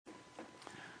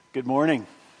Good morning.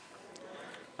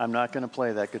 I'm not going to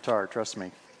play that guitar, trust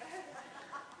me.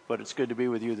 But it's good to be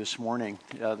with you this morning.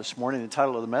 The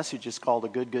title of the message is called A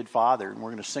Good, Good Father, and we're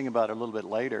going to sing about it a little bit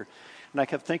later. And I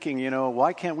kept thinking,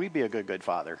 why can't we be a good, good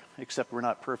father? Except we're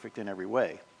not perfect in every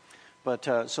way. But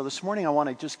so this morning I want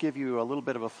to just give you a little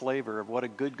bit of a flavor of what a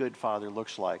good, good father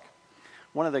looks like.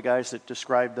 One of the guys that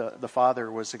described the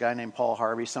father was a guy named Paul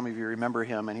Harvey. Some of you remember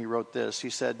him, and he wrote this. He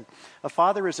said, "A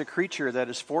father is a creature that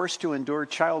is forced to endure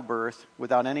childbirth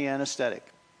without any anesthetic.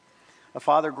 A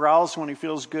father growls when he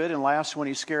feels good and laughs when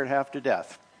he's scared half to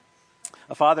death.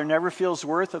 A father never feels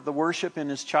worth of the worship in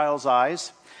his child's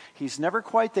eyes. He's never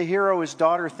quite the hero his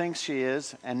daughter thinks she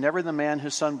is, and never the man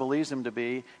his son believes him to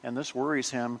be, and this worries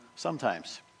him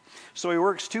sometimes. So he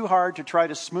works too hard to try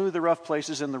to smooth the rough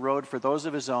places in the road for those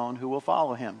of his own who will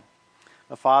follow him.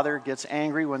 A father gets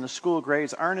angry when the school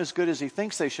grades aren't as good as he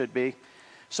thinks they should be,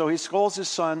 so he scolds his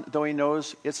son, though he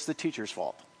knows it's the teacher's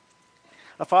fault.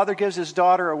 A father gives his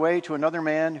daughter away to another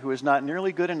man who is not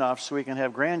nearly good enough so he can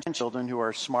have grandchildren who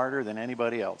are smarter than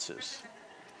anybody else's."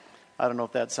 I don't know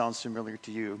if that sounds familiar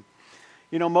to you.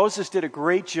 Moses did a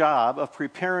great job of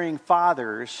preparing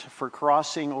fathers for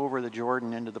crossing over the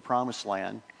Jordan into the Promised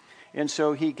Land. And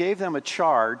so he gave them a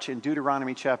charge in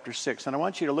Deuteronomy chapter 6. And I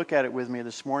want you to look at it with me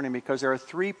this morning because there are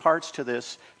three parts to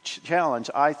this challenge,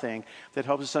 I think, that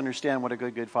helps us understand what a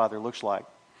good, good father looks like. It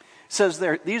says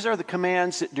there, "These are the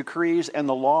commands, decrees, and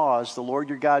the laws the Lord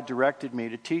your God directed me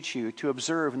to teach you to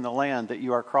observe in the land that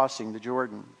you are crossing the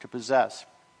Jordan to possess.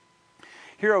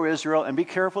 Hear, O Israel, and be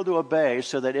careful to obey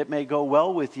so that it may go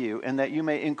well with you and that you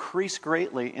may increase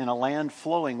greatly in a land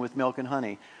flowing with milk and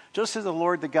honey, just as the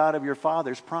Lord, the God of your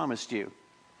fathers, promised you.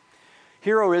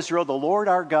 Hear, O Israel, the Lord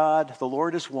our God, the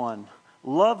Lord is one.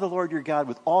 Love the Lord your God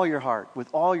with all your heart, with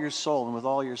all your soul, and with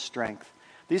all your strength.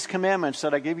 These commandments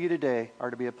that I give you today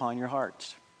are to be upon your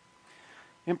hearts.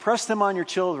 Impress them on your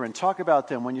children. Talk about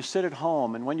them when you sit at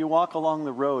home and when you walk along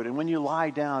the road and when you lie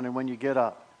down and when you get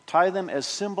up. Tie them as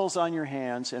symbols on your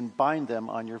hands and bind them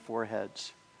on your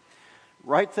foreheads.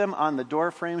 Write them on the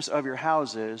doorframes of your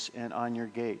houses and on your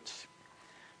gates."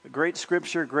 A great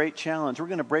scripture, great challenge. We're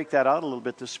going to break that out a little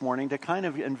bit this morning to kind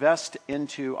of invest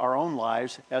into our own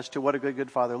lives as to what a good,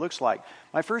 good father looks like.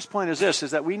 My first point is this,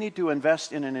 is that we need to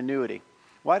invest in an annuity.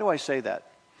 Why do I say that?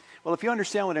 Well, if you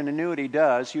understand what an annuity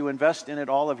does, you invest in it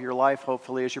all of your life,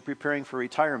 hopefully, as you're preparing for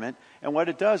retirement. And what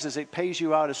it does is it pays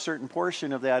you out a certain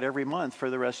portion of that every month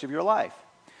for the rest of your life.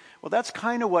 Well, that's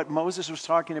kind of what Moses was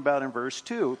talking about in verse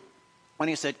 2. When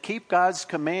he said, keep God's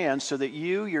commands so that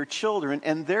you, your children,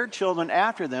 and their children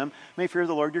after them may fear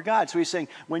the Lord your God. So he's saying,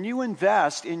 when you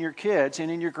invest in your kids and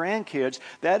in your grandkids,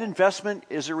 that investment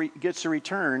gets a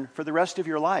return for the rest of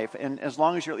your life, and as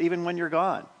long as even when you're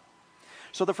gone.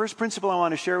 So the first principle I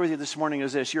want to share with you this morning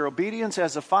is this. Your obedience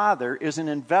as a father is an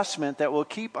investment that will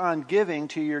keep on giving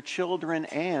to your children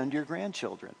and your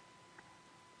grandchildren.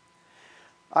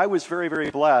 I was very,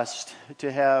 very blessed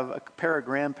to have a pair of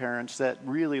grandparents that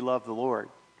really love the Lord.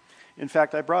 In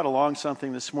fact, I brought along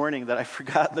something this morning that I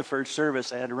forgot in the first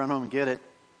service. I had to run home and get it.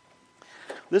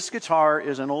 This guitar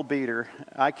is an old beater.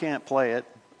 I can't play it.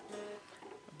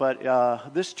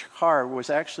 But this guitar was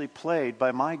actually played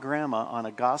by my grandma on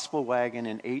a gospel wagon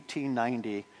in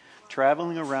 1890,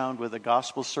 traveling around with a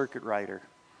gospel circuit rider.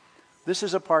 This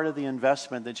is a part of the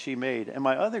investment that she made. And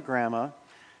my other grandma,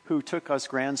 who took us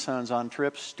grandsons on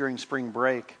trips during spring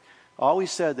break,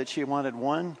 always said that she wanted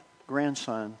one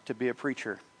grandson to be a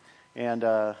preacher. And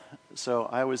so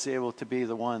I was able to be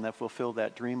the one that fulfilled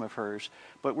that dream of hers.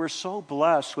 But we're so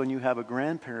blessed when you have a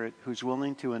grandparent who's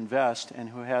willing to invest and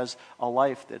who has a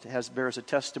life that bears a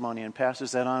testimony and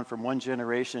passes that on from one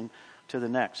generation to the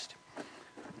next.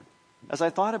 As I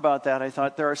thought about that, I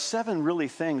thought there are 7 really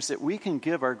things that we can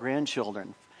give our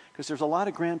grandchildren, because there's a lot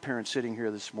of grandparents sitting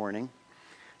here this morning.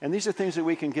 And these are things that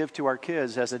we can give to our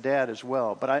kids as a dad as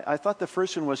well. But I thought the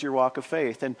first one was your walk of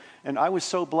faith. And I was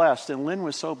so blessed, and Lynn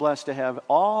was so blessed to have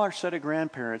all our set of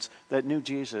grandparents that knew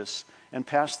Jesus and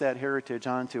passed that heritage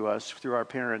on to us through our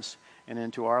parents and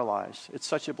into our lives. It's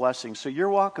such a blessing. So your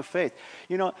walk of faith.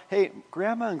 Hey,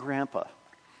 grandma and grandpa,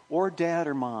 or dad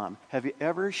or mom, have you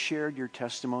ever shared your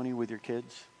testimony with your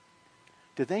kids?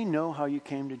 Do they know how you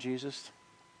came to Jesus?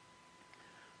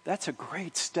 That's a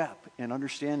great step in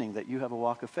understanding that you have a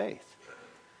walk of faith.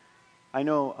 I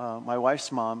know my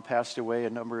wife's mom passed away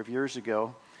a number of years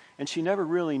ago, and she never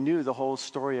really knew the whole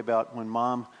story about when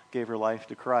mom gave her life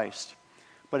to Christ.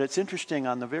 But it's interesting,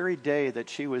 on the very day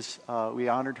that we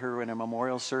honored her in a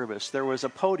memorial service, there was a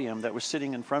podium that was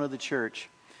sitting in front of the church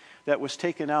that was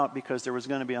taken out because there was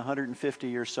going to be a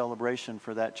 150-year celebration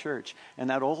for that church. And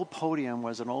that old podium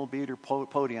was an old beater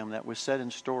podium that was set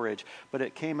in storage, but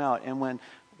it came out. And when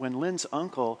Lynn's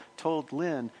uncle told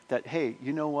Lynn that, hey,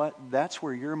 you know what? That's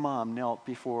where your mom knelt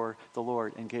before the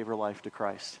Lord and gave her life to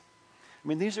Christ. I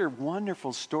mean, these are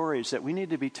wonderful stories that we need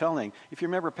to be telling. If you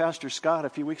remember, Pastor Scott a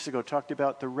few weeks ago talked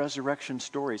about the resurrection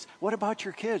stories. What about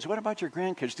your kids? What about your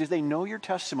grandkids? Do they know your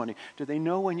testimony? Do they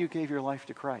know when you gave your life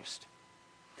to Christ?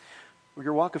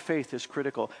 Your walk of faith is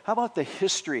critical. How about the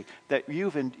history that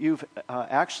you've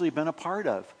actually been a part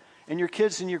of, and your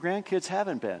kids and your grandkids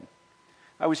haven't been?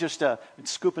 I was just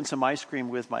scooping some ice cream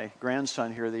with my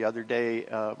grandson here the other day.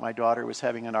 My daughter was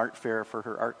having an art fair for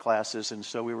her art classes, and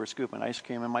so we were scooping ice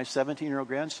cream. And my 17-year-old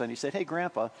grandson, he said, "Hey,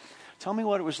 Grandpa, tell me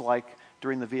what it was like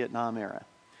during the Vietnam era.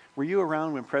 Were you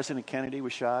around when President Kennedy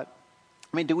was shot?"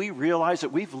 I mean, do we realize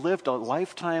that we've lived a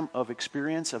lifetime of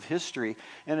experience, of history,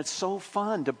 and it's so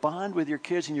fun to bond with your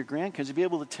kids and your grandkids to be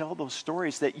able to tell those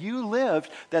stories that you lived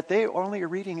that they only are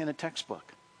reading in a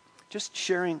textbook. Just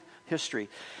sharing history.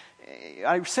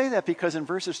 I say that because in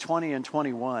verses 20 and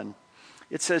 21,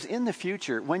 it says, in the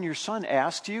future, when your son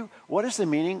asks you, what is the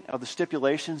meaning of the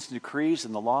stipulations, decrees,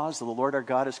 and the laws that the Lord our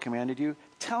God has commanded you?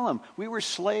 Tell him, we were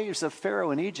slaves of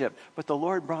Pharaoh in Egypt, but the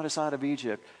Lord brought us out of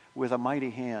Egypt with a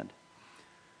mighty hand.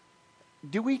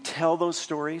 Do we tell those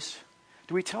stories?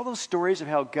 Do we tell those stories of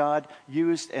how God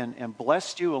used and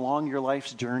blessed you along your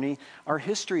life's journey? Our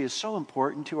history is so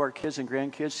important to our kids and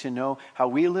grandkids to know how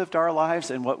we lived our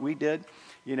lives and what we did.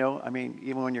 You know, I mean,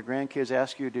 even when your grandkids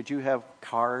ask you, did you have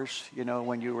cars, you know,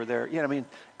 when you were there? You know, I mean,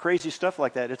 crazy stuff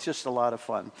like that. It's just a lot of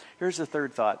fun. Here's the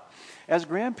third thought. As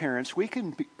grandparents, we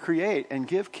can create and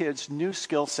give kids new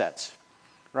skill sets.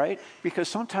 Right? Because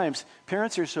sometimes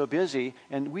parents are so busy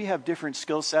and we have different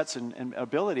skill sets and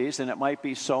abilities, and it might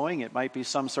be sewing, it might be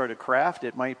some sort of craft,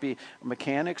 it might be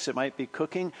mechanics, it might be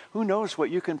cooking. Who knows what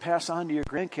you can pass on to your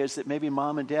grandkids that maybe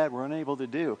mom and dad were unable to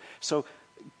do. So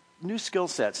new skill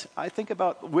sets. I think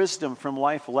about wisdom from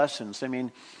life lessons. I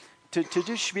mean, to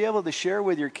just be able to share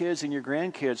with your kids and your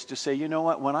grandkids to say, you know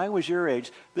what, when I was your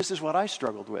age, this is what I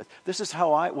struggled with. This is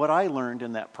what I learned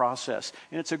in that process.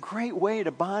 And it's a great way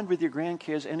to bond with your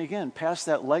grandkids and, again, pass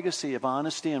that legacy of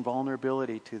honesty and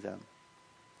vulnerability to them.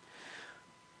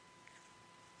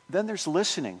 Then there's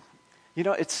listening. You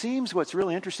know, it seems what's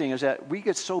really interesting is that we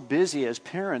get so busy as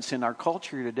parents in our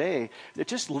culture today that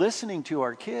just listening to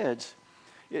our kids,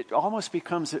 it almost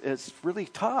becomes, it's really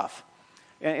tough.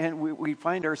 And we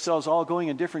find ourselves all going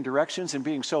in different directions and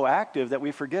being so active that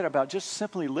we forget about just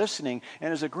simply listening.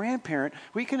 And as a grandparent,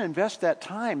 we can invest that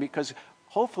time because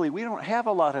hopefully we don't have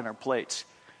a lot on our plates.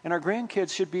 And our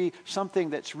grandkids should be something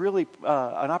that's really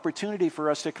an opportunity for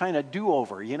us to kind of do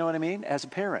over, you know what I mean, as a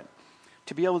parent.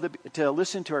 To be able to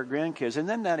listen to our grandkids. And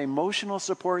then that emotional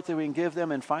support that we can give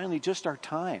them. And finally, just our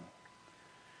time.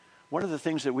 One of the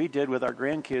things that we did with our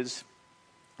grandkids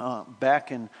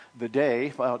back in the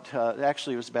day,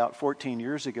 actually it was about 14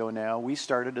 years ago now, we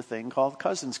started a thing called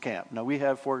Cousins Camp. Now we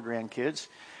have 4 grandkids,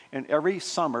 and every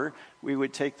summer we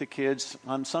would take the kids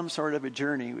on some sort of a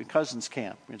journey with Cousins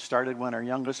Camp. It started when our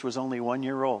youngest was only 1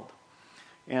 year old.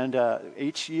 And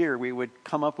each year we would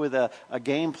come up with a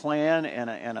game plan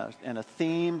and a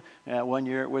theme. 1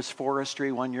 year it was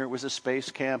forestry, 1 year it was a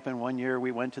space camp, and 1 year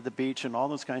we went to the beach and all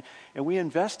those kinds. And we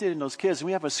invested in those kids. And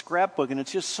we have a scrapbook, and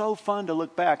it's just so fun to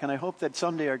look back. And I hope that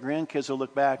someday our grandkids will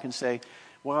look back and say,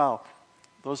 wow,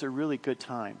 those are really good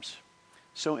times.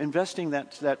 So investing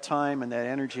that time and that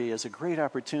energy is a great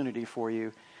opportunity for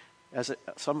you.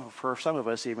 For some of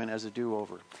us, even as a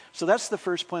do-over. So that's the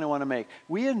first point I want to make.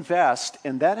 We invest,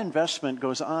 and that investment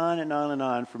goes on and on and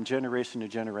on from generation to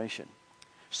generation.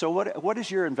 So what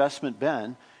has your investment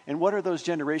been? And what are those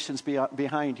generations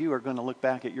behind you are going to look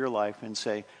back at your life and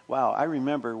say, wow, I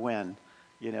remember when,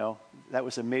 that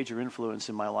was a major influence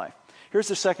in my life. Here's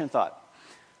the second thought.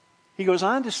 He goes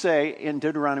on to say in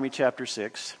Deuteronomy chapter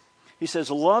 6, he says,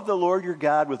 love the Lord your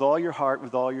God with all your heart,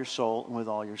 with all your soul, and with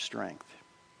all your strength.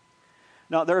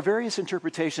 Now, there are various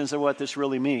interpretations of what this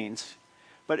really means.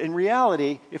 But in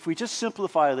reality, if we just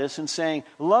simplify this in saying,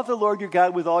 love the Lord your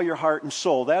God with all your heart and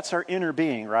soul, that's our inner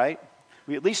being, right?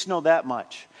 We at least know that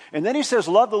much. And then he says,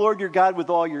 love the Lord your God with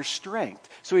all your strength.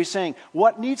 So he's saying,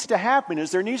 what needs to happen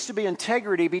is there needs to be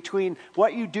integrity between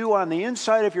what you do on the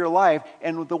inside of your life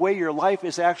and the way your life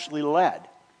is actually led.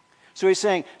 So he's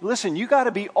saying, listen, you got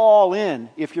to be all in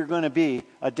if you're going to be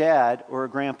a dad or a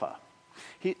grandpa.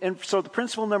 And so the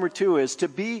principle number 2 is to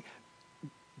be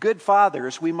good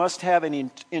fathers, we must have an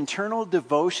internal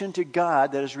devotion to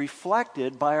God that is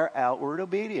reflected by our outward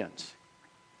obedience.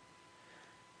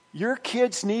 Your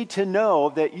kids need to know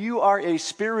that you are a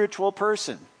spiritual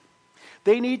person.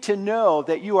 They need to know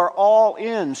that you are all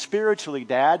in spiritually,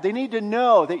 Dad. They need to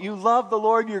know that you love the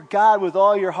Lord your God with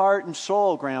all your heart and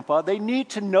soul, Grandpa. They need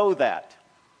to know that.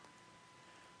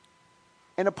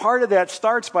 And a part of that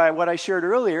starts by what I shared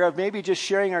earlier of maybe just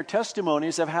sharing our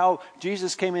testimonies of how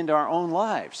Jesus came into our own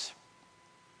lives.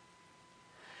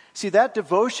 See, that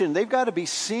devotion, they've got to be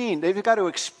seen. They've got to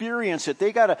experience it.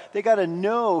 They got to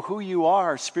know who you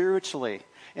are spiritually.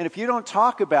 And if you don't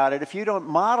talk about it, if you don't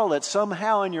model it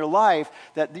somehow in your life,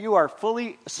 that you are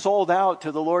fully sold out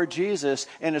to the Lord Jesus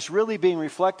and it's really being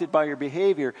reflected by your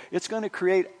behavior, it's going to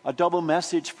create a double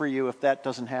message for you if that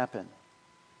doesn't happen.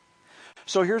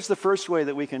 So here's the first way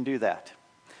that we can do that.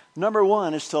 Number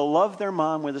one is to love their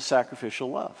mom with a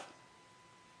sacrificial love.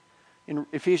 In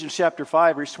Ephesians chapter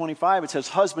 5, verse 25, it says,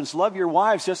 "Husbands, love your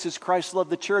wives just as Christ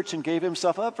loved the church and gave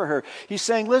himself up for her." He's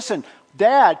saying, listen,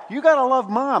 Dad, you got to love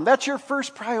Mom. That's your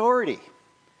first priority.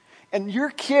 And your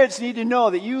kids need to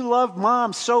know that you love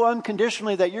Mom so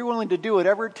unconditionally that you're willing to do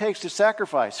whatever it takes to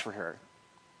sacrifice for her.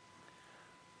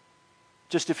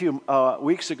 Just a few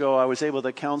weeks ago, I was able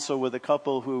to counsel with a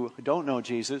couple who don't know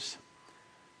Jesus,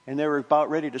 and they were about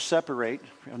ready to separate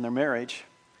from their marriage.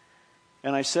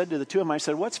 And I said to the two of them, I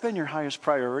said, "What's been your highest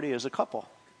priority as a couple?"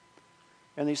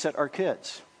 And they said, "Our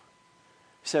kids."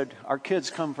 He said, "Our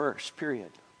kids come first,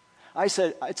 period." I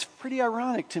said, "It's pretty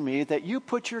ironic to me that you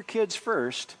put your kids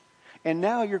first, and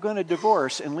now you're going to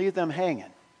divorce and leave them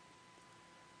hanging."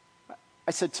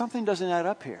 I said, "Something doesn't add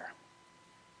up here."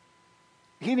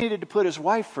 He needed to put his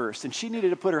wife first, and she needed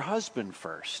to put her husband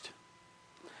first.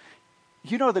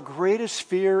 You know, the greatest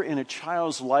fear in a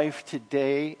child's life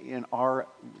today in our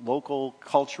local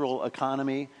cultural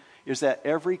economy is that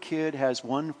every kid has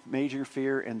one major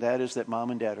fear, and that is that Mom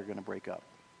and Dad are going to break up.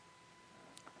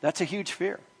 That's a huge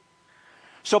fear.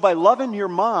 So by loving your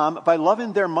mom, by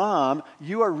loving their mom,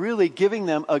 you are really giving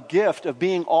them a gift of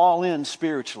being all in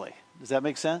spiritually. Does that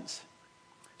make sense?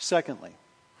 Secondly,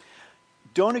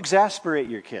 don't exasperate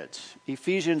your kids.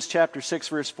 Ephesians chapter 6,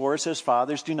 verse 4 says,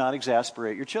 "Fathers, do not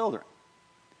exasperate your children."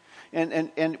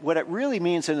 And what it really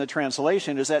means in the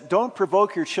translation is that don't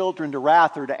provoke your children to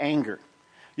wrath or to anger.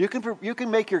 You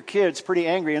can make your kids pretty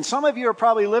angry. And some of you are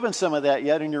probably living some of that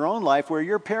yet in your own life where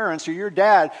your parents or your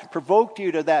dad provoked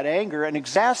you to that anger and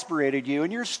exasperated you,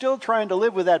 and you're still trying to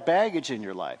live with that baggage in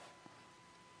your life.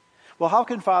 Well, how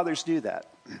can fathers do that?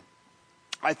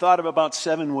 I thought of about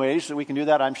 7 ways that we can do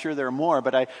that. I'm sure there are more,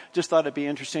 but I just thought it'd be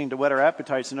interesting to whet our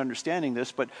appetites in understanding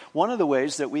this. But one of the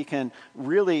ways that we can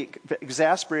really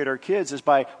exasperate our kids is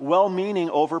by well-meaning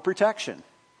overprotection,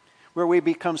 where we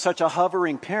become such a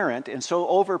hovering parent and so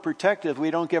overprotective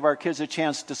we don't give our kids a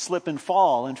chance to slip and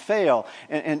fall and fail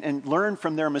and learn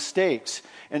from their mistakes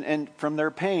and from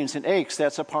their pains and aches.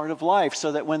 That's a part of life,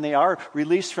 so that when they are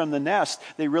released from the nest,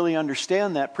 they really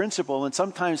understand that principle. And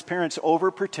sometimes parents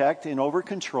overprotect and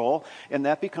overcontrol, and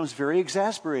that becomes very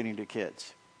exasperating to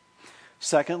kids.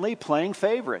 Secondly, playing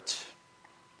favorites.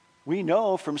 We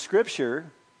know from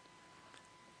Scripture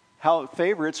how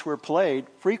favorites were played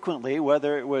frequently,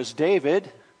 whether it was David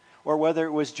or whether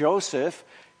it was Joseph,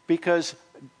 because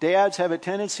dads have a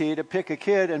tendency to pick a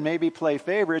kid and maybe play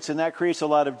favorites, and that creates a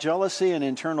lot of jealousy and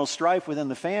internal strife within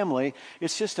the family.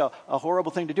 It's just a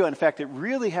horrible thing to do. In fact, it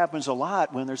really happens a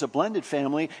lot when there's a blended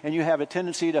family and you have a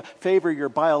tendency to favor your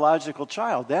biological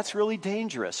child. That's really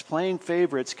dangerous. Playing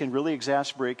favorites can really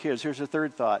exasperate kids. Here's a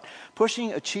third thought.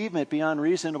 Pushing achievement beyond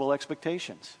reasonable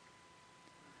expectations.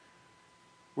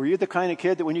 Were you the kind of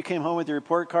kid that when you came home with your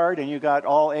report card and you got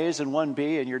all A's and 1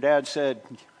 B and your dad said,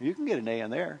 "You can get an A in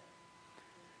there"?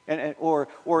 Or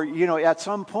at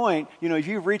some point,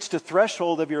 you've reached a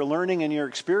threshold of your learning and your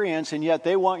experience, and yet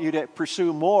they want you to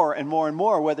pursue more and more and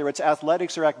more, whether it's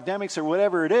athletics or academics or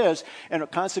whatever it is, and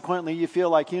consequently you feel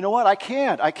like, you know what, I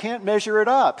can't measure it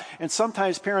up. And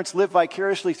sometimes parents live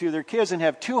vicariously through their kids and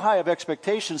have too high of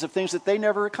expectations of things that they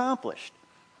never accomplished.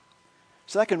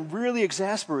 So that can really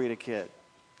exasperate a kid.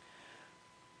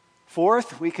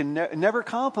 Fourth, we can never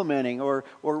complimenting or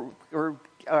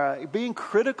being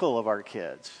critical of our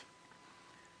kids.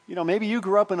 Maybe you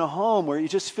grew up in a home where you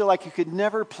just feel like you could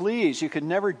never please, you could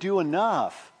never do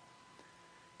enough.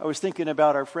 I was thinking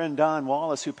about our friend Don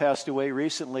Wallace, who passed away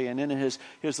recently, and in his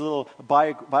little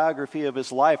biography of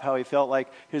his life, how he felt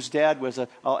like his dad was a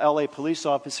LA police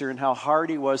officer and how hard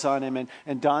he was on him.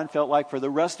 And Don felt like for the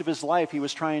rest of his life he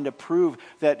was trying to prove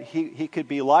that he could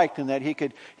be liked and that he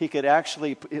could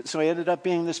actually. So he ended up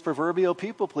being this proverbial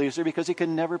people pleaser because he could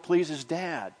never please his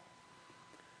dad.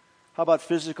 How about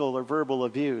physical or verbal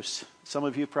abuse? Some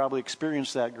of you probably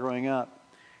experienced that growing up.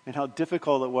 And how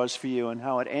difficult it was for you, and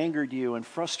how it angered you and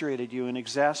frustrated you and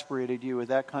exasperated you with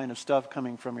that kind of stuff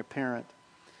coming from your parent.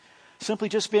 simply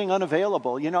just being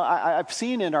unavailable. I've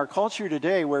seen in our culture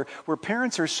today where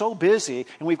parents are so busy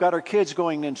and we've got our kids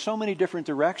going in so many different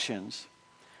directions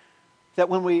that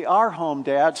when we are home,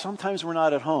 Dad, sometimes we're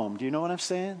not at home. Do you know what I'm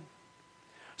saying?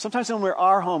 Sometimes when we're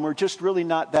home, we're just really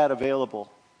not that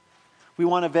available. We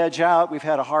want to veg out. We've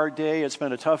had a hard day. It's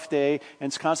been a tough day.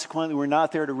 And consequently, we're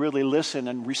not there to really listen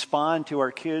and respond to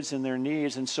our kids and their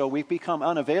needs. And so we become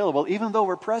unavailable even though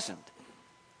we're present.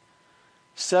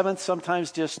 Seventh,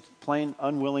 sometimes just plain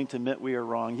unwilling to admit we are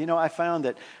wrong. I found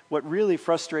that what really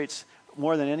frustrates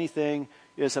more than anything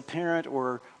is a parent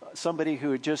or somebody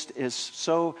who just is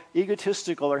so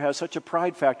egotistical or has such a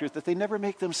pride factor that they never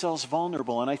make themselves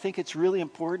vulnerable. And I think it's really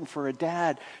important for a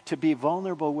dad to be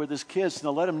vulnerable with his kids and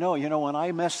to let them know, when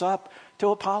I mess up, to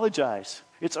apologize.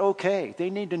 It's okay. They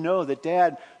need to know that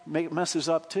Dad messes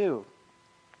up too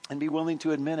and be willing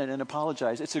to admit it and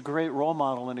apologize. It's a great role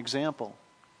model and example.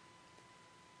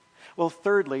 Well,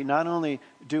 thirdly, not only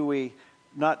do we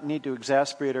not need to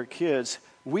exasperate our kids,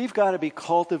 we've got to be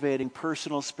cultivating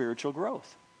personal spiritual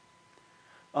growth.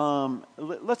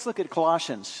 Let's look at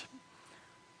Colossians.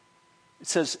 It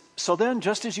says, "So then,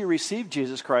 just as you received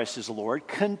Jesus Christ as Lord,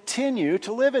 continue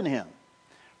to live in Him,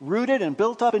 rooted and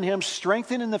built up in Him,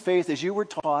 strengthened in the faith as you were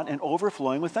taught, and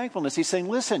overflowing with thankfulness." He's saying,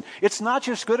 listen, it's not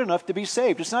just good enough to be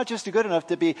saved. It's not just good enough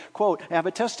to be, quote, have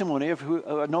a testimony of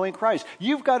knowing Christ.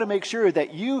 You've got to make sure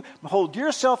that you hold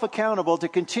yourself accountable to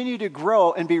continue to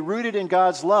grow and be rooted in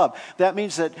God's love. That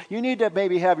means that you need to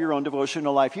maybe have your own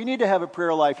devotional life. You need to have a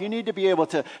prayer life. You need to be able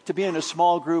to be in a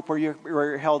small group where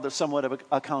you're held somewhat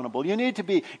accountable. You need to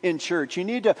be in church. You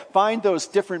need to find those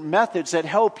different methods that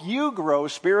help you grow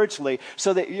spiritually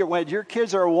so that when your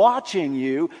kids are watching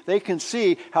you, they can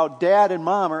see how Dad and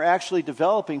Mom are actually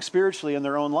developing spiritually in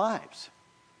their own lives.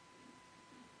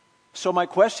 So my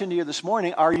question to you this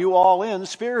morning, are you all in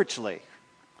spiritually?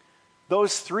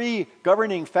 Those three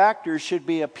governing factors should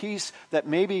be a piece that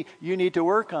maybe you need to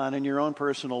work on in your own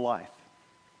personal life.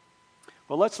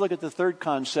 Well, let's look at the third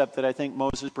concept that I think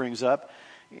Moses brings up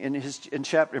in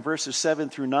verses 7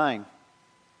 through 9.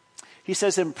 He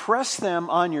says, "Impress them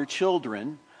on your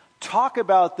children. Talk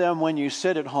about them when you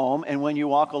sit at home and when you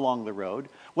walk along the road,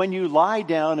 when you lie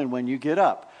down and when you get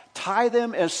up. Tie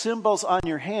them as symbols on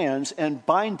your hands and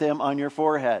bind them on your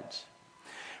foreheads.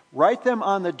 Write them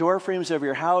on the doorframes of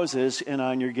your houses and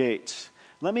on your gates."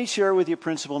 Let me share with you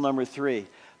principle number 3.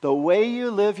 The way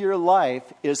you live your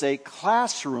life is a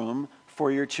classroom for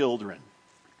your children.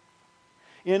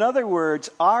 In other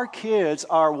words, our kids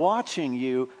are watching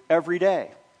you every day.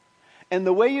 And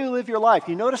the way you live your life,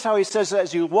 you notice how he says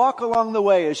as you walk along the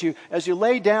way, as you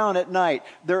lay down at night,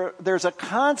 there's a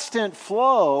constant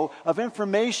flow of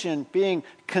information being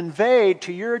conveyed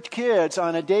to your kids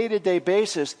on a day-to-day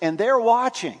basis, and they're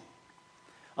watching.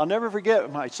 I'll never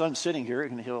forget, my son's sitting here,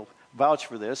 and he'll vouch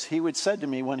for this. He would said to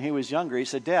me when he was younger, he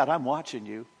said, "Dad, I'm watching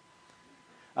you.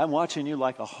 I'm watching you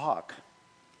like a hawk."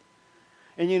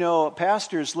 And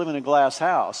pastors live in a glass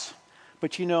house.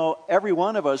 But every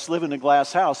one of us live in a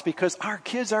glass house because our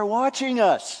kids are watching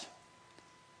us.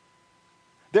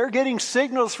 They're getting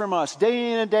signals from us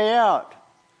day in and day out.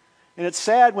 And it's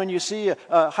sad when you see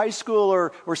a high school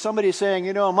or somebody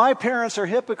saying, my parents are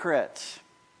hypocrites.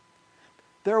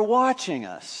 They're watching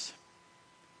us.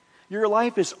 Your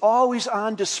life is always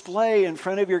on display in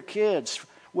front of your kids.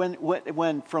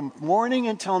 When from morning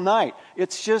until night,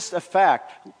 it's just a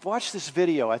fact. Watch this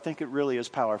video. I think it really is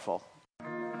powerful.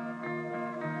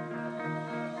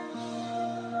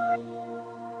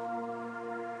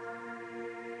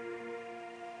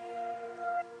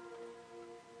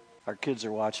 Our kids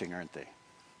are watching, aren't they?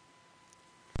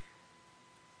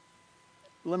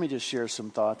 Let me just share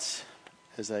some thoughts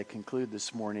as I conclude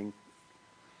this morning.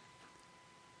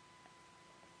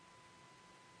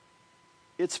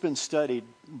 It's been studied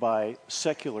by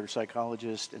secular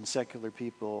psychologists and secular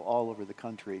people all over the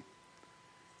country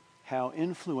how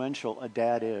influential a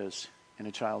dad is in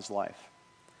a child's life.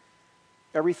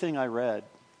 Everything I read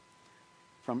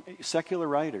from secular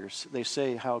writers, they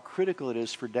say how critical it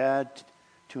is for dad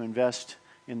to invest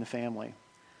in the family,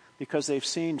 because they've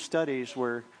seen studies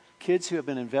where kids who have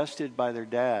been invested by their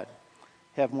dad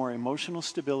have more emotional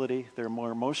stability, they're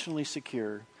more emotionally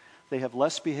secure, they have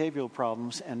less behavioral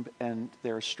problems, and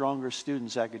they're stronger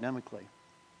students academically.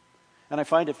 And I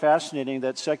find it fascinating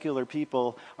that secular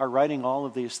people are writing all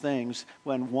of these things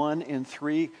when 1 in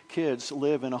 3 kids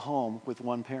live in a home with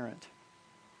one parent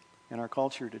in our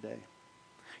culture today.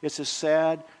 It's a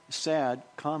sad, sad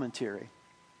commentary.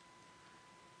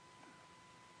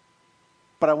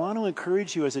 But I want to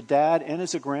encourage you as a dad and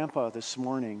as a grandpa this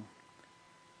morning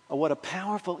of what a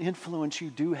powerful influence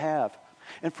you do have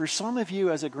And for some of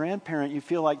you as a grandparent, you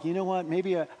feel like, you know what,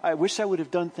 maybe I wish I would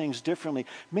have done things differently.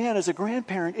 Man, as a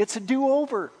grandparent, it's a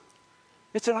do-over.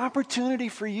 It's an opportunity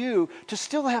for you to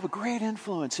still have a great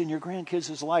influence in your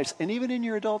grandkids' lives and even in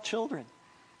your adult children.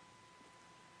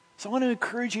 So I want to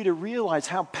encourage you to realize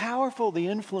how powerful the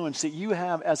influence that you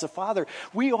have as a father.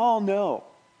 We all know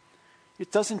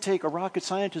it doesn't take a rocket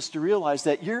scientist to realize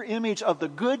that your image of the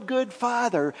good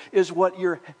father is what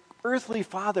your earthly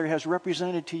father has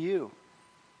represented to you.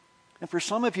 And for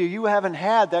some of you, you haven't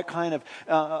had that kind of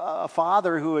a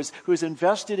father who is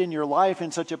invested in your life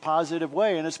in such a positive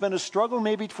way. And it's been a struggle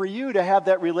maybe for you to have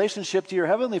that relationship to your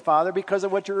heavenly father because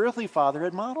of what your earthly father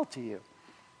had modeled to you.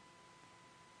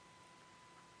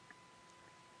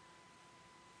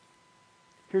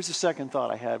 Here's the second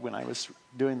thought I had when I was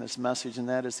doing this message, and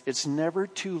that is, it's never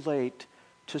too late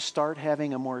to start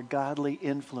having a more godly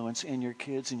influence in your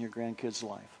kids and your grandkids'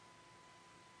 life.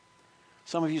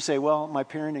 Some of you say, well, my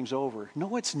parenting's over.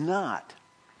 No, it's not.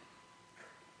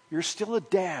 You're still a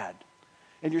dad,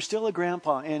 and you're still a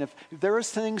grandpa, and if there are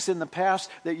things in the past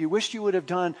that you wished you would have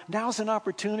done, now's an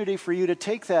opportunity for you to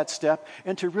take that step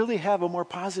and to really have a more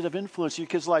positive influence in your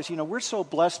kids' lives. You know, we're so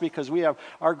blessed because we have,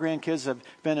 our grandkids have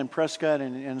been in Prescott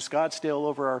and Scottsdale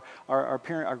over our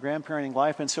grandparenting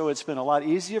life, and so it's been a lot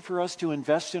easier for us to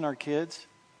invest in our kids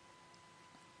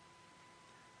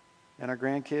and our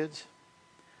grandkids.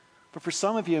 But for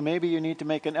some of you, maybe you need to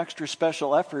make an extra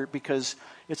special effort because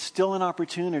it's still an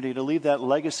opportunity to leave that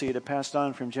legacy to pass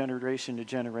on from generation to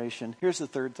generation. Here's the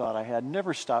third thought I had.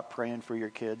 Never stop praying for your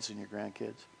kids and your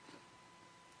grandkids.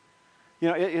 You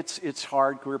know, it's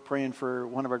hard. We're praying for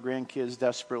one of our grandkids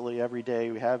desperately every day.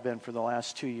 We have been for the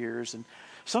last 2 years. And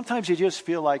sometimes you just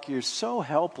feel like you're so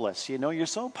helpless. You know, you're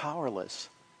so powerless.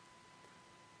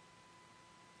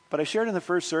 But I shared in the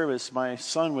first service, my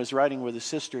son was riding with his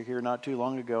sister here not too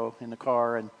long ago in the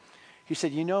car, and he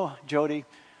said, you know, Jody,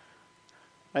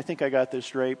 I think I got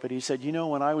this right, but he said, you know,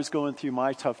 when I was going through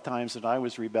my tough times and I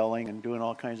was rebelling and doing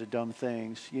all kinds of dumb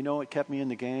things, you know what kept me in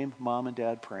the game? Mom and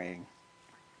Dad praying.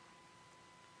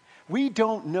 We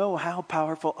don't know how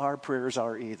powerful our prayers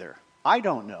are either. I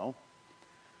don't know.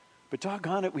 But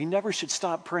doggone it, we never should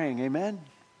stop praying, amen?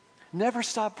 Never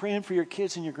stop praying for your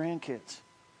kids and your grandkids.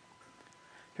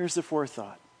 Here's the fourth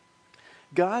thought.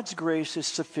 God's grace is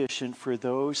sufficient for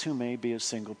those who may be a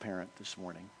single parent this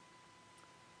morning.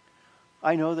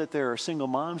 I know that there are single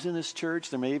moms in this church.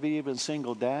 There may be even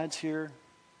single dads here.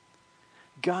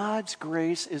 God's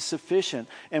grace is sufficient.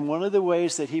 And one of the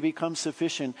ways that He becomes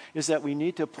sufficient is that we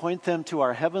need to point them to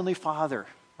our Heavenly Father,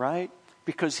 right?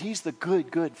 Because He's the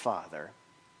good Father.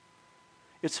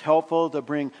 It's helpful to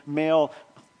bring male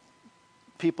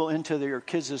people into their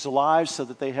kids' lives so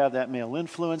that they have that male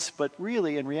influence. But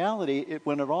really, in reality,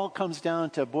 when it all comes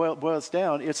down to boils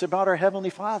down, it's about our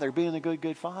Heavenly Father being the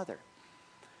good Father.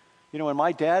 You know, when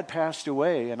my dad passed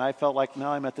away and I felt like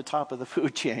now I'm at the top of the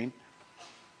food chain,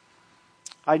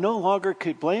 I no longer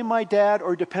could blame my dad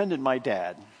or depend on my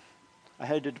dad. I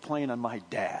had to depend on my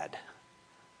dad,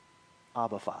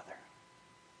 Abba Father.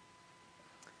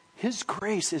 His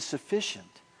grace is sufficient.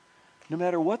 No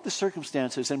matter what the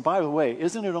circumstances, and by the way,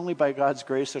 isn't it only by God's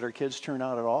grace that our kids turn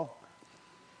out at all?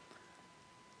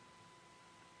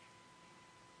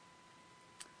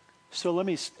 So let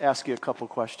me ask you a couple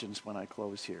questions when I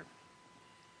close here.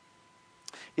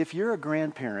 If you're a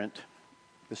grandparent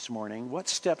this morning, what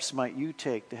steps might you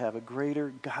take to have a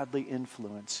greater godly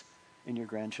influence in your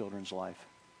grandchildren's life?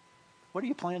 What do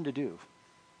you plan to do?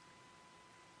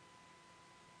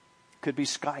 Could be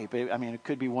Skype. I mean, it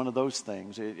could be one of those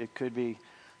things. It could be,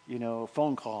 you know,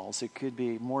 phone calls. It could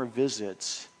be more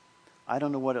visits. I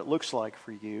don't know what it looks like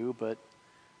for you, but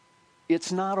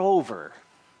it's not over.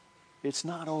 It's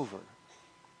not over.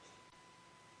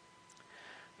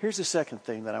 Here's the second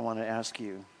thing that I want to ask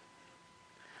you.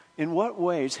 In what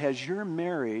ways has your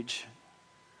marriage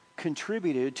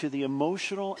contributed to the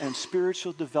emotional and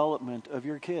spiritual development of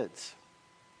your kids?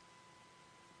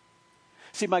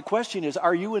 See, my question is,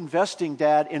 are you investing,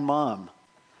 Dad, in Mom?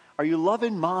 Are you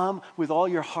loving Mom with all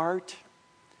your heart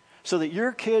so that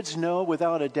your kids know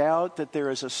without a doubt that there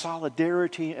is a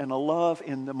solidarity and a love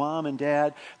in the Mom and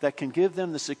Dad that can give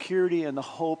them the security and the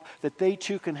hope that they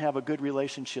too can have a good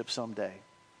relationship someday?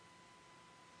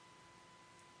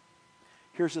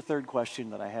 Here's the third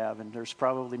question that I have, and there's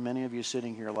probably many of you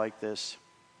sitting here like this.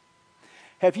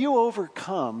 Have you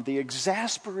overcome the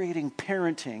exasperating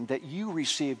parenting that you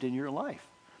received in your life?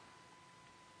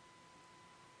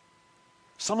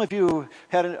 Some of you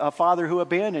had a father who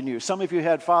abandoned you. Some of you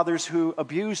had fathers who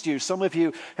abused you. Some of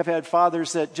you have had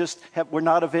fathers that just were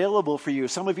not available for you.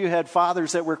 Some of you had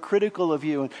fathers that were critical of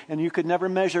you and you could never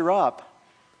measure up.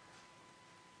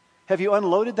 Have you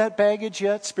unloaded that baggage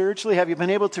yet spiritually? Have you been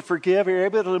able to forgive? Are you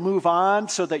able to move on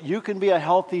so that you can be a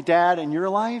healthy dad in your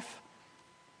life?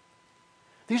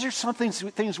 These are some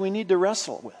things we need to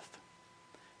wrestle with.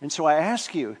 And so I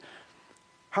ask you,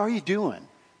 how are you doing?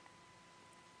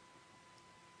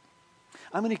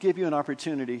 I'm going to give you an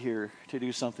opportunity here to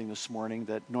do something this morning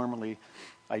that normally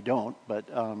I don't, but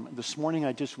this morning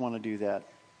I just want to do that.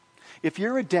 If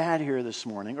you're a dad here this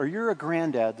morning, or you're a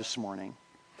granddad this morning,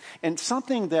 and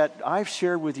something that I've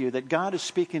shared with you, that God is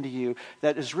speaking to you,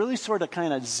 that has really sort of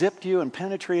kind of zipped you and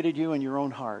penetrated you in your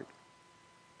own heart.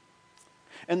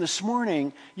 And this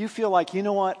morning, you feel like, you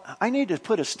know what, I need to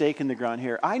put a stake in the ground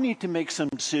here. I need to make some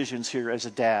decisions here as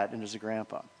a dad and as a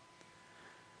grandpa.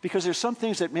 Because there's some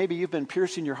things that maybe you've been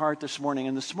piercing your heart this morning,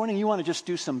 and this morning you want to just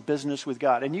do some business with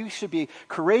God. And you should be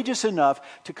courageous enough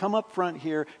to come up front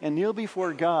here and kneel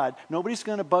before God. Nobody's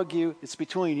going to bug you. It's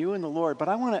between you and the Lord. But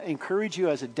I want to encourage you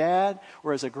as a dad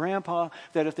or as a grandpa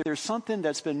that if there's something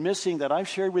that's been missing that I've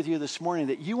shared with you this morning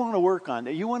that you want to work on,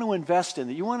 that you want to invest in,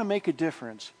 that you want to make a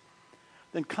difference,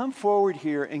 then come forward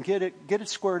here and get it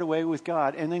squared away with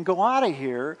God, and then go out of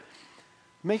here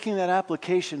making that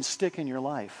application stick in your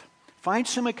life. Find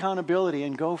some accountability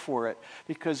and go for it.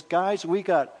 Because, guys, we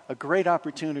got a great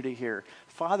opportunity here.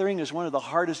 Fathering is one of the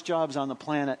hardest jobs on the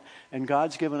planet, and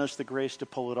God's given us the grace to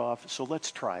pull it off. So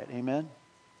let's try it. Amen?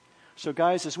 So,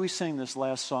 guys, as we sing this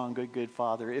last song, Good, Good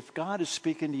Father, if God is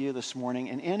speaking to you this morning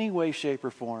in any way, shape, or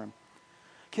form,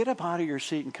 get up out of your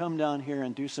seat and come down here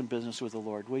and do some business with the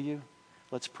Lord, will you?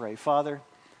 Let's pray. Father,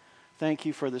 thank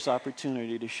you for this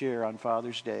opportunity to share on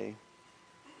Father's Day.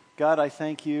 God, I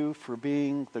thank you for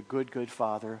being the good, good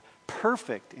Father,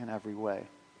 perfect in every way.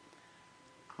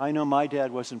 I know my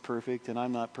dad wasn't perfect, and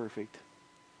I'm not perfect.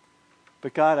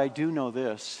 But God, I do know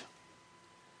this,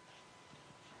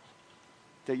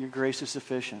 that your grace is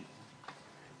sufficient,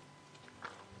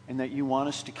 and that you want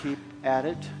us to keep at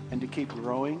it, and to keep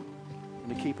growing,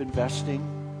 and to keep investing,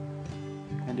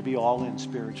 and to be all in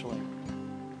spiritually.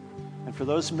 And for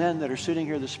those men that are sitting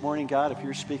here this morning, God, if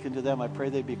you're speaking to them, I pray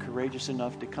they'd be courageous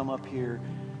enough to come up here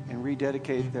and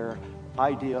rededicate their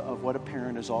idea of what a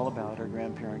parent is all about, or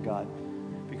grandparent, God.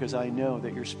 Because I know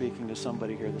that you're speaking to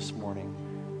somebody here this morning.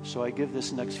 So I give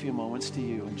this next few moments to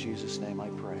you. In Jesus' name I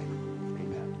pray.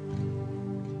 Amen.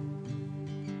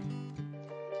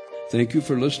 Thank you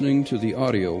for listening to the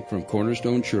audio from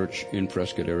Cornerstone Church in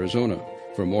Prescott, Arizona.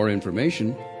 For more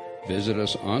information, visit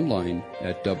us online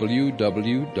at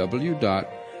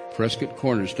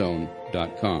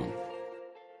www.prescottcornerstone.com.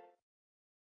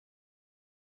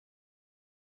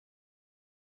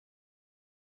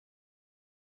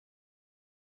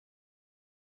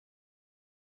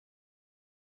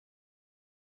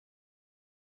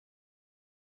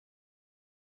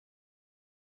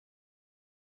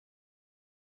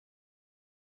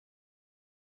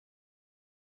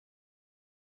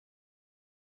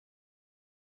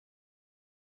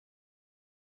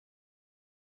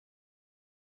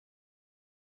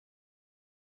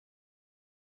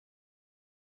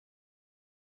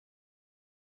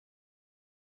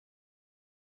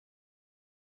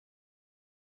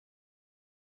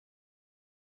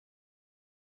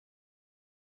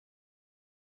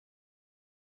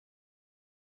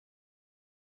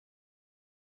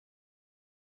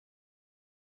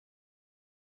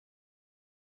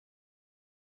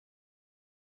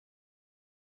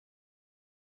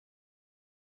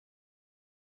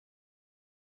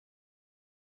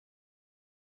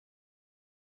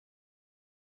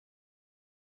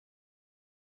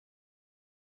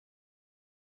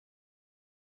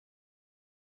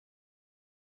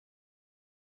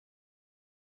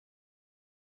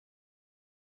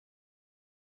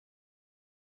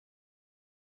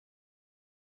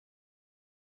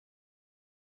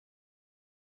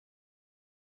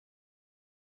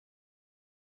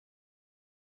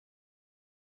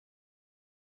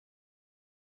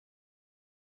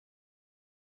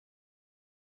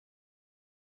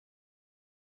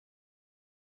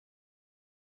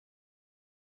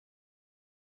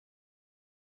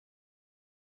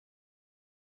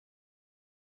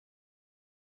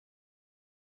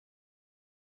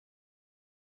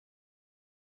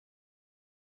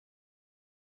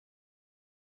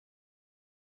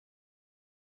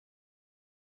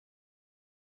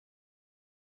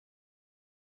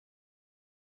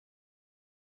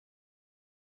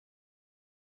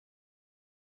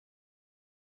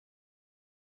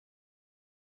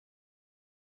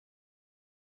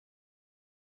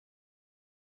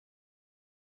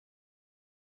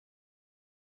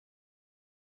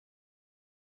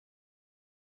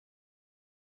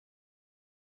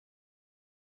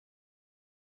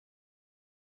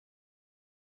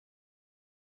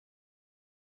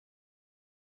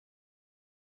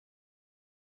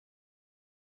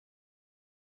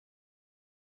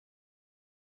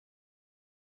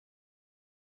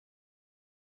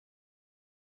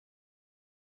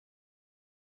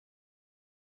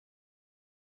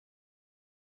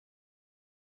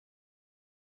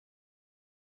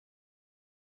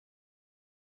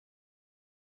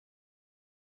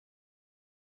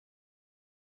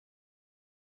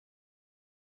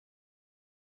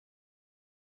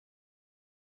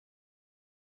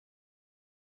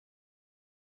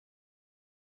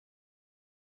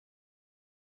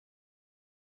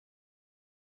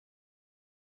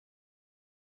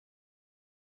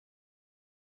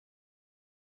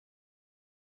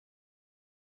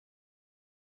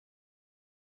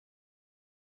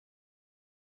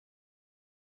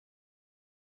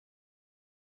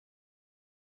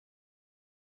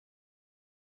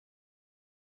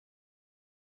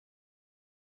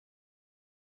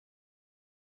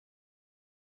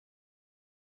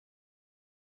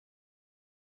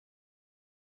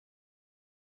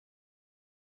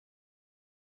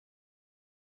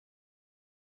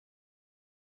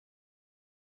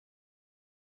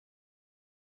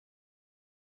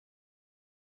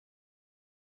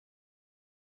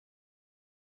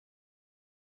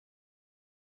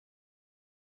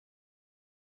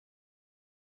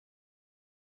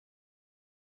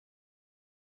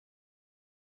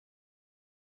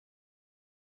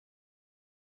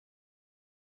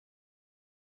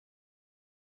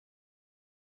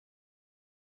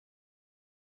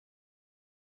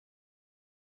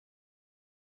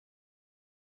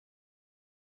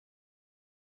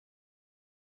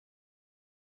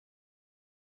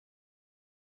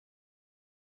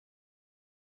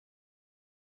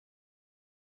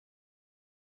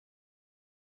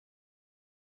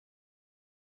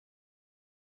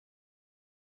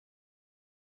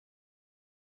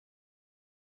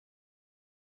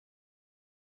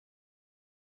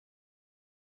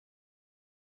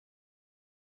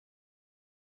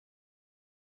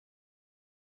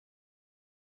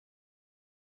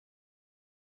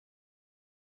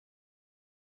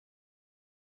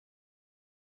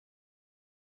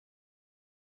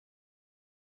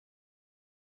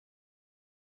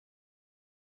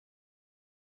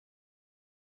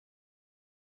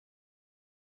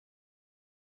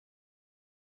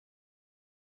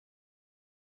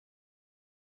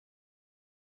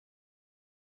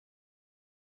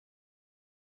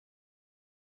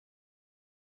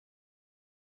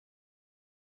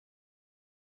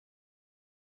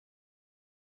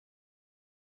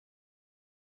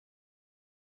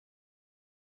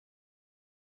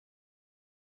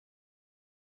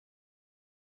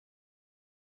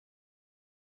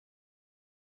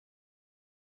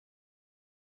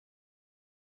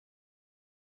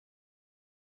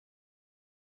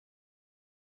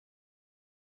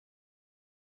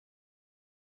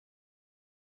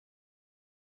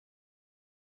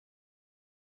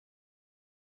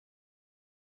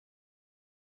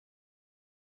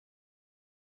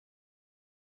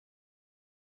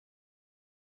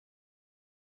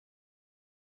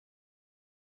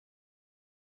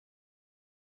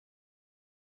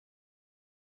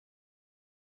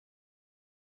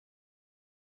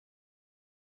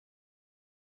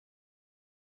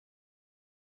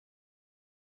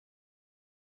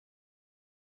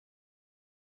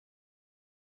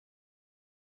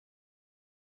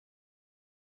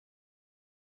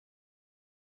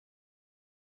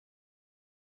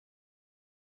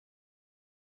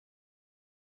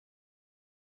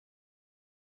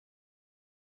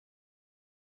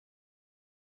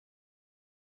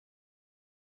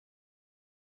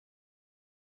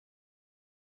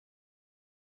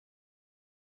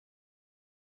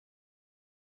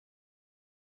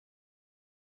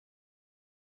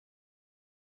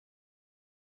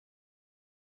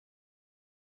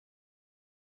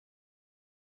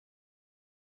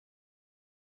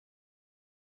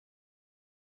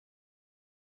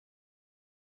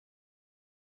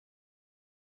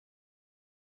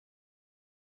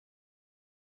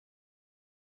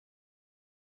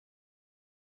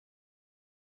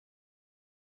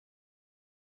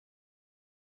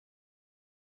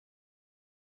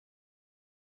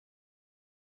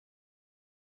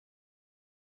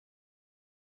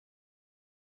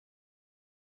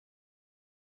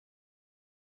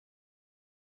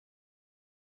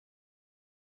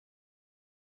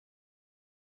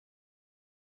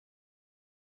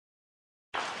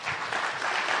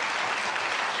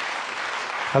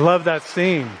 I love that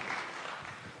scene.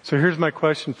 So here's my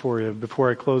question for you before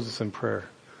I close this in prayer.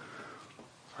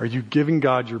 Are you giving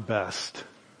God your best?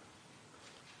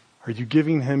 Are you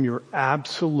giving Him your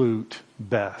absolute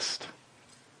best?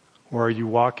 Or are you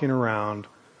walking around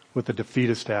with a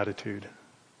defeatist attitude?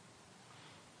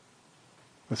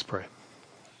 Let's pray.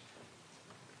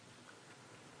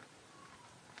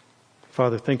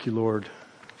 Father, thank you, Lord,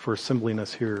 for assembling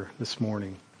us here this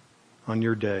morning on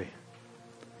your day.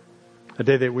 A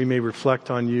day that we may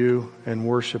reflect on you and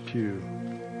worship you.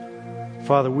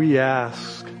 Father, we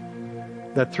ask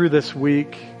that through this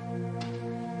week,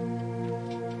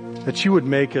 that you would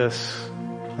make us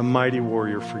a mighty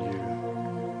warrior for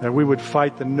you. That we would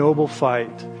fight the noble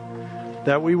fight.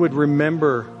 That we would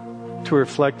remember to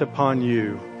reflect upon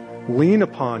you, lean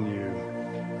upon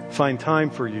you, find time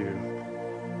for you,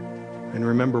 and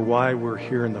remember why we're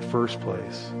here in the first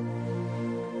place.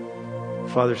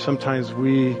 Father, sometimes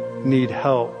we need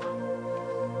help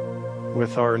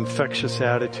with our infectious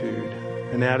attitude,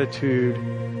 an attitude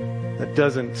that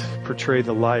doesn't portray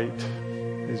the light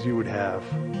as you would have.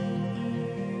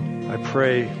 I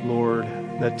pray, Lord,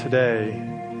 that today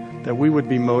that we would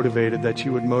be motivated, that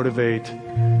you would motivate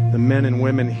the men and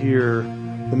women here,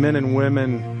 the men and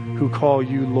women who call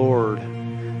you Lord,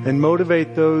 and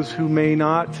motivate those who may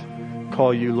not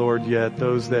call you Lord yet,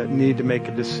 those that need to make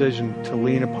a decision to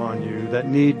lean upon you, that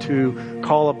need to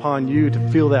call upon you to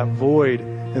fill that void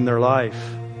in their life.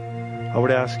 I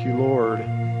would ask you, Lord,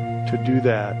 to do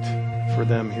that for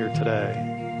them here today.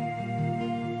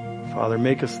 Father,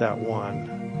 make us that one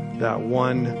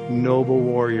noble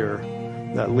warrior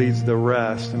that leads the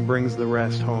rest and brings the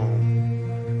rest home.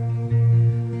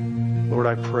 Lord,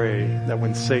 I pray that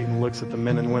when Satan looks at the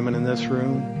men and women in this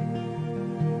room,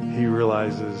 he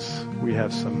realizes we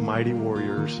have some mighty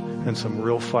warriors and some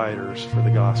real fighters for the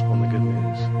gospel and the good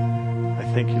news. I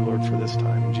thank you, Lord, for this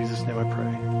time. In Jesus' name I pray.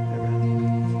 Amen.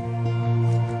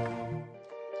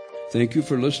 Thank you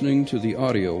for listening to the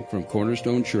audio from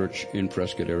Cornerstone Church in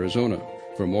Prescott, Arizona.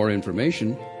 For more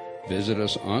information, visit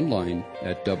us online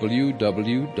at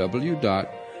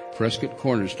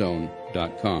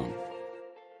www.prescottcornerstone.com.